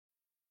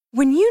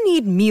When you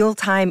need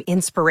mealtime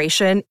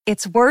inspiration,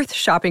 it's worth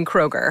shopping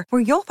Kroger,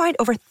 where you'll find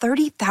over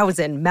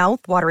 30,000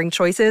 mouth-watering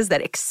choices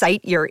that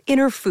excite your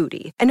inner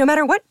foodie. And no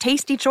matter what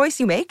tasty choice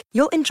you make,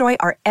 you'll enjoy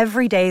our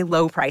everyday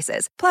low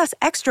prices, plus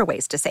extra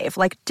ways to save,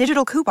 like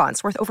digital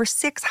coupons worth over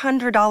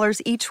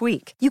 $600 each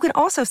week. You can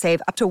also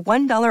save up to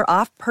 $1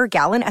 off per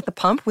gallon at the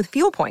pump with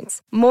fuel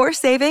points. More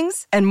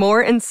savings and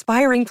more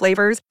inspiring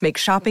flavors make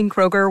shopping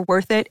Kroger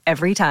worth it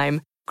every time.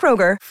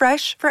 Kroger,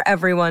 fresh for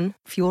everyone.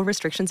 Fuel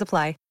restrictions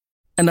apply.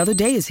 Another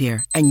day is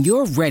here, and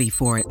you're ready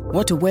for it.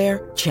 What to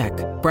wear? Check.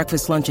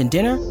 Breakfast, lunch, and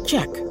dinner?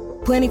 Check.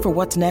 Planning for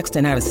what's next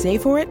and how to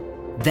save for it?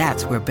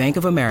 That's where Bank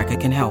of America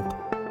can help.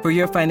 For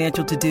your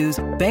financial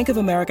to-dos, Bank of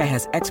America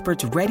has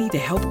experts ready to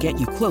help get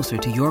you closer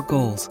to your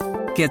goals.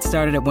 Get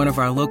started at one of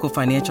our local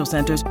financial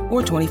centers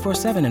or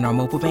 24/7 in our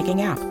mobile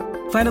banking app.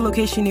 Find a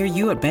location near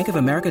you at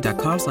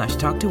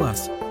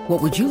bankofamerica.com/talktous. What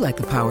would you like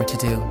the power to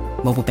do?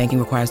 Mobile banking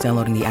requires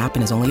downloading the app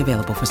and is only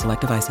available for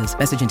select devices.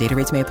 Message and data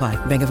rates may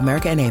apply. Bank of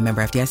America N.A.,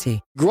 member FDIC.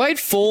 Great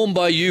form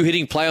by you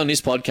hitting play on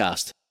this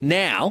podcast.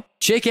 Now,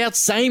 check out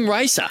Same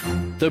Racer,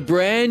 the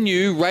brand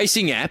new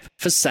racing app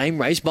for same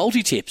race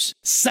multi-tips.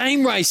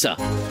 Same Racer.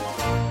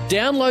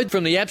 Download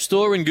from the App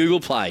Store and Google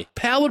Play.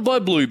 Powered by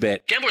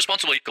Bluebet. Gamble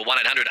responsibly. Call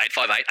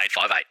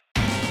 1-800-858-858.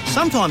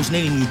 Sometimes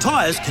needing new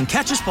tyres can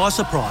catch us by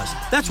surprise.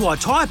 That's why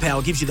Tyre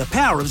Power gives you the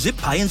power of Zip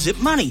Pay and Zip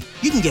Money.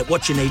 You can get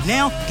what you need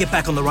now, get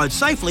back on the road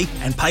safely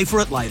and pay for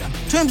it later.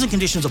 Terms and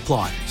conditions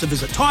apply. So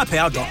visit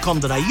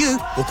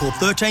tyrepower.com.au or call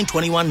 13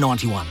 21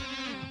 91.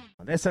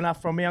 That's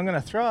enough from me. I'm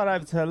going to throw it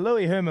over to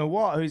Louis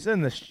Herman-Watt, who's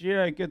in the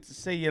studio. Good to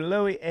see you,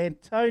 Louis,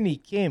 and Tony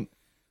Kemp.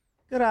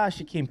 Good to ask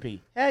you, Kempy.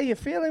 How are you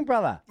feeling,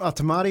 brother? Oh,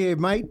 Tamati,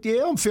 mate.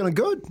 Yeah, I'm feeling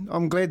good.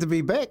 I'm glad to be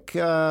back.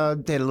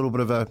 Had a little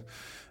bit of a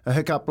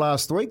hiccup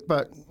last week,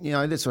 but you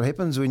know that's what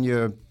happens when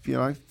you're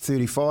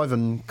 35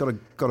 and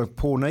got a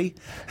poor knee.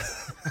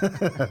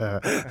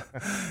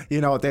 You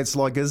know what that's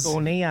like, is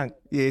sore knee,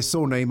 yeah,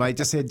 sore knee, mate.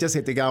 Just had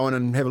to go in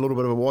and have a little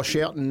bit of a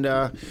washout, and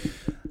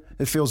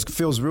it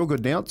feels real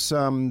good now. It's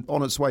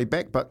on its way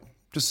back, but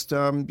just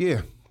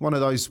one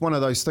of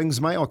those things,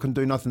 mate. I couldn't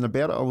do nothing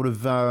about it. I would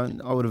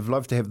have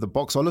loved to have the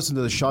box. I listened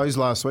to the shows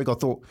last week. I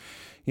thought,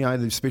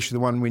 especially the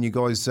one when you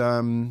guys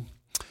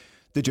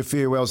did your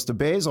farewells to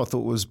Baz. I thought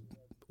it was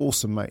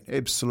awesome, mate.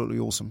 Absolutely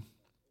awesome.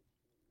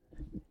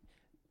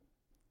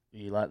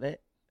 You like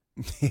that?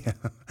 Yeah,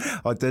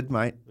 I did,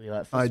 mate.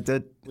 I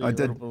did. A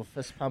little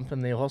fist pump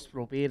in the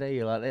hospital bed,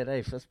 You like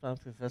that, Fist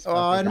pumping.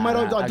 Oh, and mate,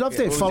 I'd love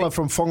that fella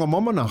from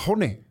Whangamomona,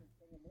 Hone.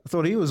 I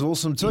thought he was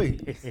awesome too.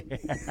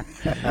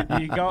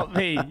 You got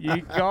me,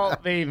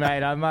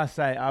 mate. I must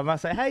say.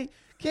 Hey,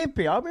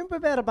 Kempy, I remember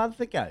about a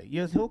month ago,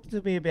 you were talking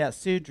to me about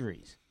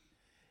surgeries.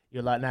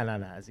 You're like, no,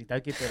 Izzy,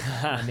 don't get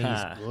that.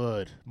 My knee's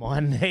good.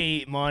 My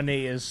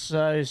knee is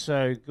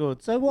so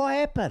good. So what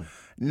happened?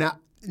 No.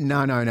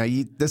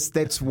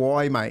 That's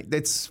why, mate.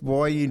 That's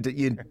why you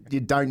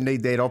don't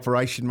need that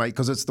operation, mate,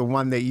 because it's the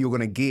one that you're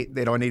going to get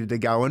that I needed to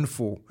go in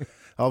for.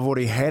 I've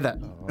already had it.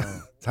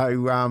 Oh. So,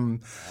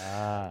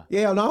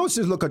 yeah, no, I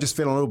just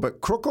felt a little bit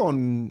crook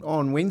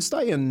on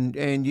Wednesday, and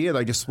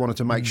they just wanted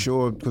to make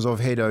sure, because I've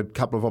had a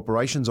couple of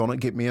operations on it,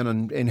 get me in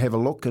and have a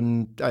look,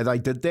 and they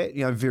did that.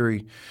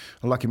 Very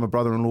lucky my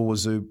brother-in-law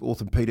was an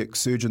orthopaedic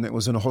surgeon that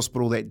was in a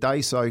hospital that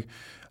day, so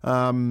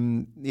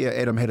Adam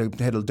had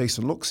a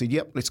decent look, said,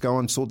 yep, let's go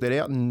and sort that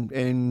out, and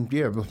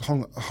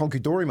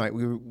honky-dory, mate,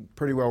 we were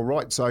pretty well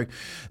right. So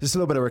there's a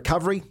little bit of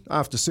recovery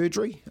after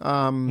surgery,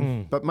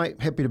 but, mate,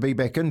 happy to be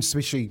back in,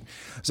 especially,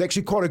 it's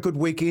actually quite a good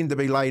weekend to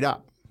be laid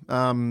up,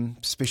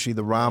 especially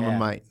the Rama,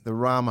 mate. The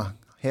Rama,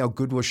 how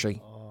good was she?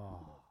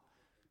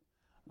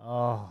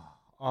 Oh.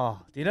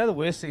 Do you know the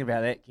worst thing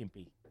about that,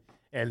 Kempy?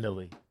 And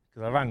Louis,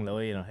 because I rang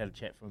Louis and I had a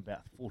chat for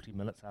about 40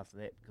 minutes after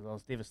that because I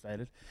was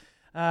devastated.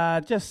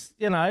 I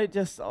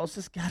was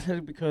just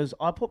gutted because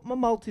I put my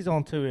multis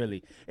on too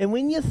early. And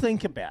when you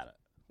think about it,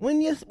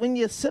 when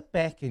you sit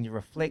back and you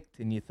reflect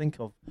and you think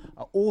of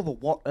all the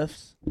what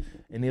ifs,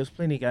 and there was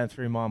plenty going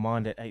through my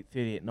mind at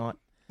 8:30 at night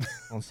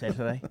on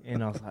Saturday,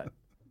 and I was like,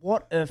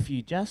 what if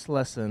you just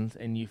listened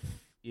and you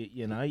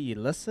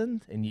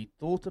listened and you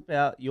thought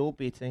about your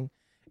betting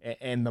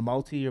and the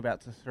multi you're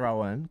about to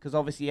throw in, because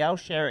obviously Al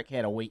Sharrock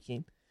had a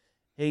weekend,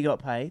 he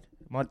got paid,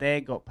 my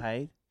dad got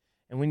paid.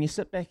 And when you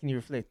sit back and you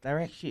reflect, they're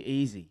actually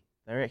easy.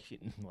 If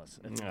it was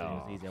easy,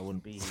 I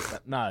wouldn't be here.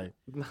 But no,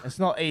 it's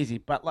not easy.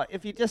 But like,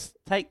 if you just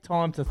take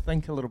time to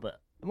think a little bit.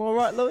 Am I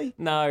right, Louis?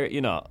 No,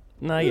 you're not.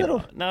 No, you're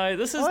not. No,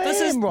 this is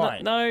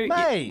right. No,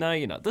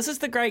 you're not. This is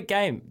the great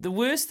game. The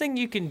worst thing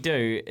you can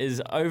do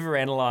is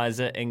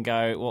overanalyze it and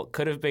go, what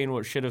could have been,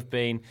 what should have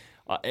been.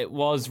 It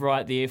was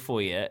right there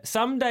for you.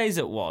 Some days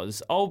it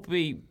was. I'll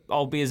be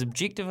as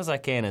objective as I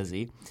can,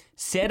 Izzy.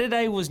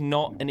 Saturday was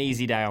not an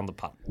easy day on the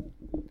putt.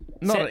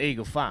 Not at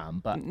Eagle Farm,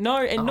 but... No,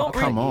 and not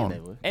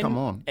really. Come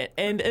on.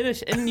 And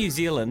in New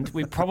Zealand,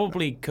 we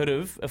probably could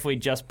have, if we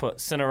just put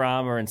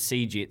Cinerama and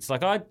Sea Jets.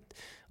 Like,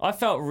 I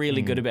felt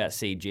really good about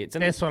Sea Jets.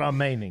 And that's what I'm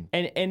meaning.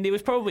 And there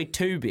was probably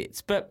two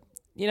bets. But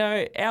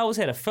Al's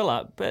had a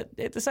fill-up, but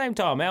at the same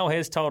time, Al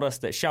has told us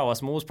that Show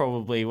Us More's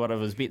probably one of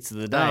his bets of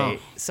the day. Oh.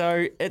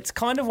 So it's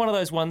kind of one of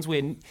those ones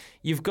where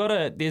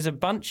there's a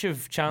bunch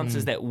of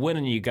chances that win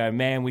and you go,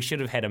 man, we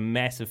should have had a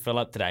massive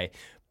fill-up today.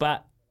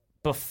 But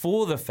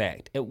before the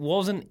fact, it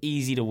wasn't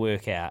easy to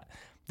work out.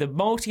 The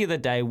multi of the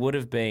day would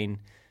have been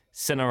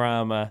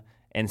Cinerama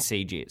and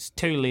Sea-Jets.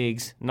 2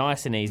 legs,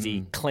 nice and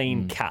easy,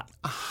 clean cut.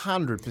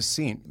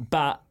 100%.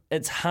 But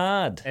it's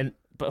hard And-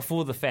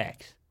 before the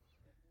fact.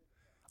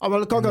 Oh, well,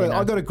 look, I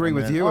got to agree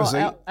with you, Izzy.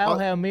 Al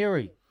Hail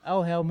Mary.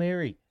 Al Hail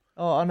Mary.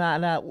 Oh,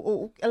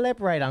 no.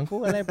 Elaborate,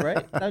 Uncle.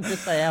 Elaborate. Don't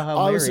just say Al Hail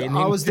Mary.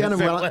 I was down in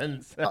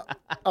Wellington.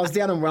 I was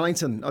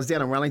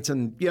down in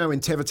Wellington. When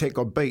Tavatek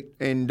got beat,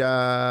 and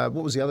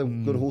what was the other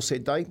good horse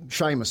that day?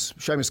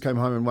 Seamus came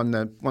home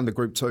and won the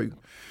Group 2,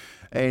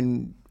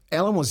 and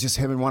Alan was just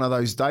having one of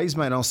those days,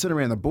 mate. And I was sitting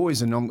around the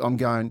boys, and I'm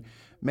going,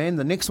 man,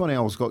 the next one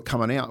Al's got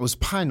coming out was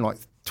paying like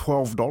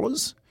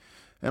 $12.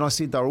 And I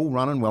said they're all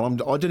running well.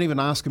 I didn't even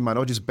ask him, mate.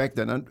 I just backed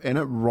it, and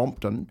it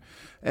romped him.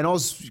 And I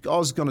was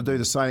going to do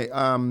the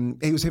same.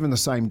 He was having the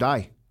same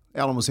day.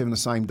 Alan was having the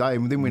same day.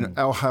 And then when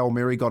Al Hail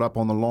Mary got up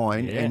on the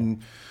line,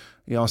 and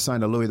I was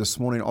saying to Louis this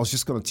morning, I was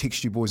just going to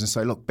text you boys and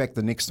say, look, back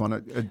the next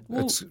one.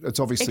 It's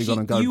obviously going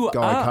to go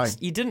okay.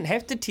 You didn't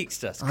have to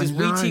text us because I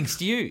we know.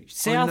 text you. I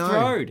South know.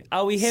 Road,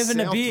 are we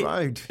having a South beer?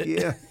 Road,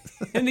 yeah.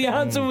 And the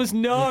answer was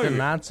no. Didn't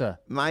answer.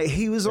 Mate,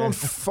 he was on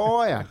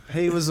fire.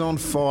 He was on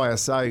fire.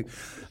 So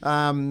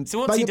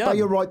what's he done? But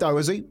you're right, though,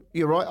 is he?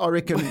 You're right. I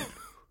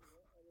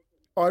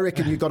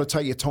reckon you've got to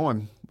take your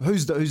time.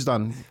 Who's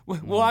done?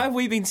 Why have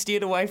we been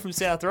steered away from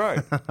South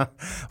Road?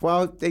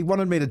 Well, he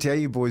wanted me to tell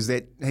you boys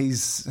that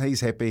he's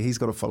happy. He's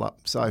got to fill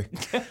up. So,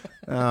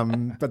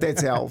 but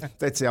that's Al.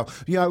 That's Al.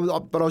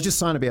 But I was just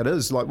saying about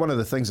Iz. Like, one of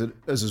the things that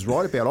Iz is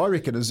right about, I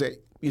reckon, is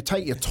that you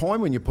take your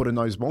time when you're putting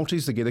those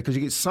multis together, because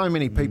you get so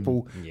many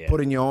people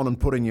putting you on and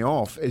putting you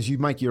off as you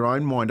make your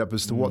own mind up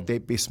as to what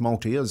that best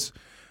multi is.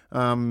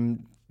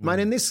 Mate,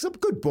 and there's some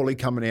good bully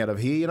coming out of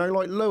here,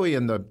 like Louis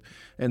and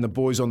the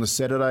boys on the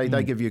Saturday.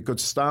 They give you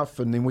good stuff,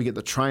 and then we get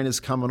the trainers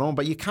coming on.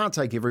 But you can't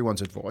take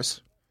everyone's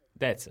advice.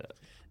 That's it.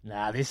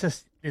 Nah,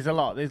 there's a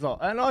lot.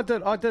 And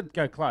I did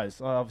go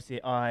close.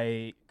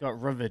 I got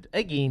rivered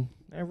again.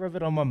 I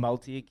rivered on my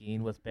multi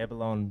again with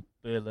Babylon,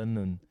 Berlin,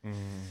 and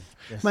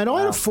just, Mate, I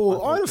had a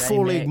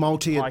four-leg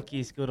multi.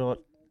 Mikey's good at.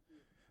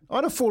 I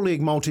had a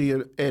 4-leg multi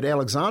at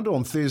Alexander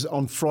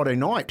on Friday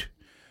night,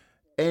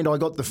 and I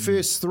got the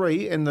first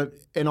 3, and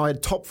I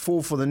had top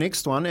 4 for the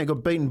next one, and I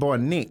got beaten by a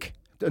neck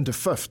into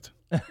 5th.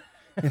 You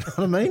know what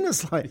I mean?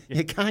 It's like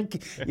you can't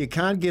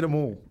get them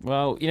all.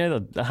 Well,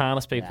 the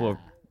harness people are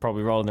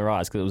probably rolling their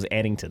eyes because it was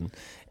Addington.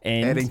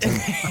 And Addington.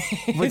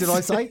 What did I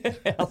say?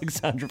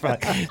 Alexandra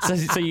Park.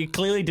 So you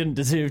clearly didn't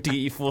deserve to get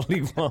your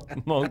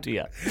 4-leg multi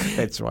up.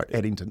 That's right,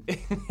 Addington.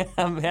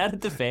 How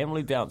did the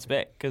family bounce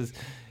back? Because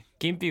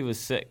Gimpy was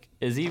sick.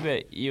 Izzy,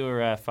 but you were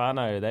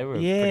whānau. They were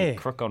pretty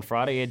crook on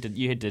Friday.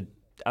 You had to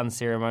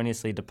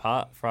unceremoniously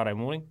depart Friday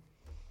morning.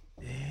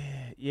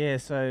 Yeah,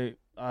 so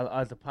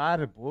I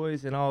departed,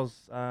 boys, and I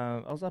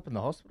was up in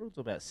the hospital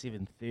till about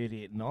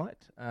 7:30 at night.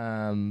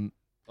 I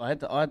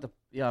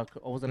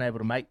wasn't able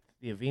to make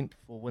the event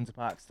for Windsor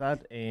Park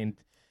Stud and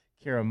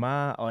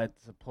Kirima. I had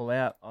to pull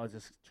out. I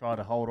just tried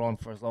to hold on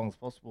for as long as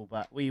possible,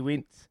 but we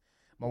went.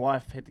 My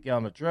wife had to go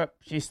on a drip.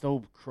 She's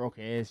still crook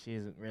as she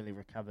hasn't really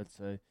recovered,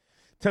 so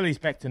Tilly's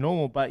back to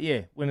normal. But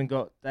yeah, went and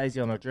got Daisy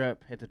on a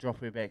drip. Had to drop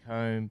her back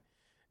home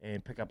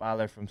and pick up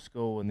Arlo from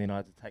school, and then I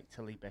had to take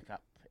Tilly back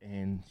up,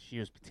 and she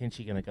was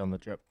potentially going to go on the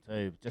drip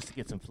too, just to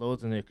get some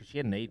fluids in her because she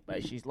hadn't eaten,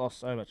 but she's lost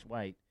so much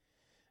weight.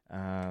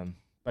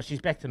 But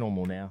she's back to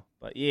normal now.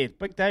 But yeah,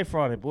 big day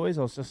Friday, boys.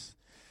 I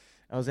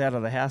was out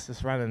of the house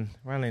just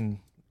running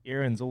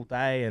errands all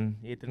day,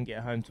 and didn't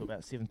get home till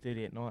about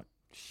 7:30 at night.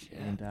 Shit.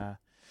 And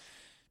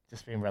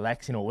just been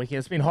relaxing all weekend.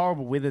 It's been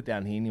horrible weather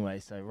down here anyway,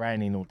 so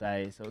raining all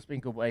day. So it's been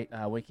a good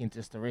weekend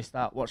just to rest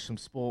up, watch some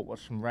sport,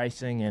 watch some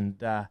racing,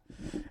 and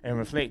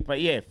reflect.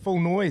 But yeah, full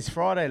noise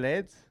Friday,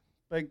 lads.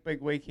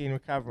 Big weekend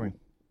recovering.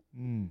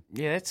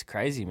 Yeah, that's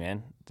crazy,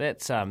 man.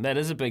 That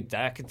is a big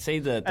day. I can see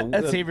the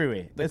it's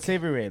everywhere. It's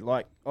everywhere.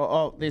 Like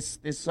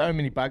there's so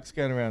many bugs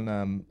going around.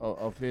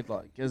 I've heard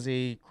like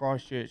Gizzy,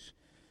 Christchurch,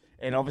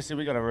 and obviously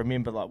we got to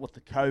remember like with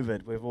the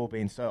COVID, we've all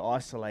been so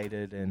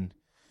isolated and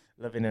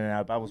living in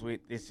our bubbles.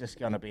 There's just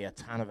going to be a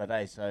ton of a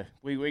day. So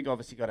we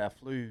obviously got our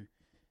flu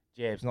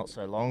jabs not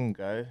so long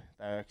ago.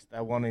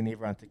 They're wanting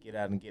everyone to get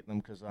out and get them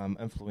because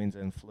influenza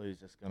and flu is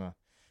just going to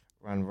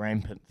run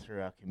rampant through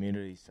our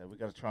community, so we've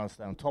got to try and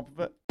stay on top of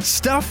it.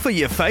 Stuff for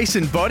your face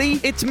and body?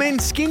 It's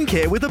men's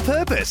skincare with a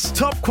purpose.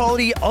 Top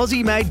quality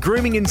Aussie-made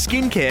grooming and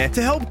skincare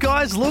to help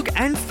guys look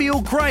and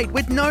feel great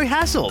with no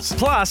hassles.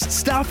 Plus,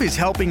 Stuff is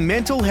helping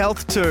mental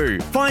health too.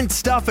 Find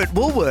Stuff at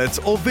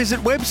Woolworths or visit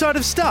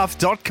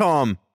websiteofstuff.com.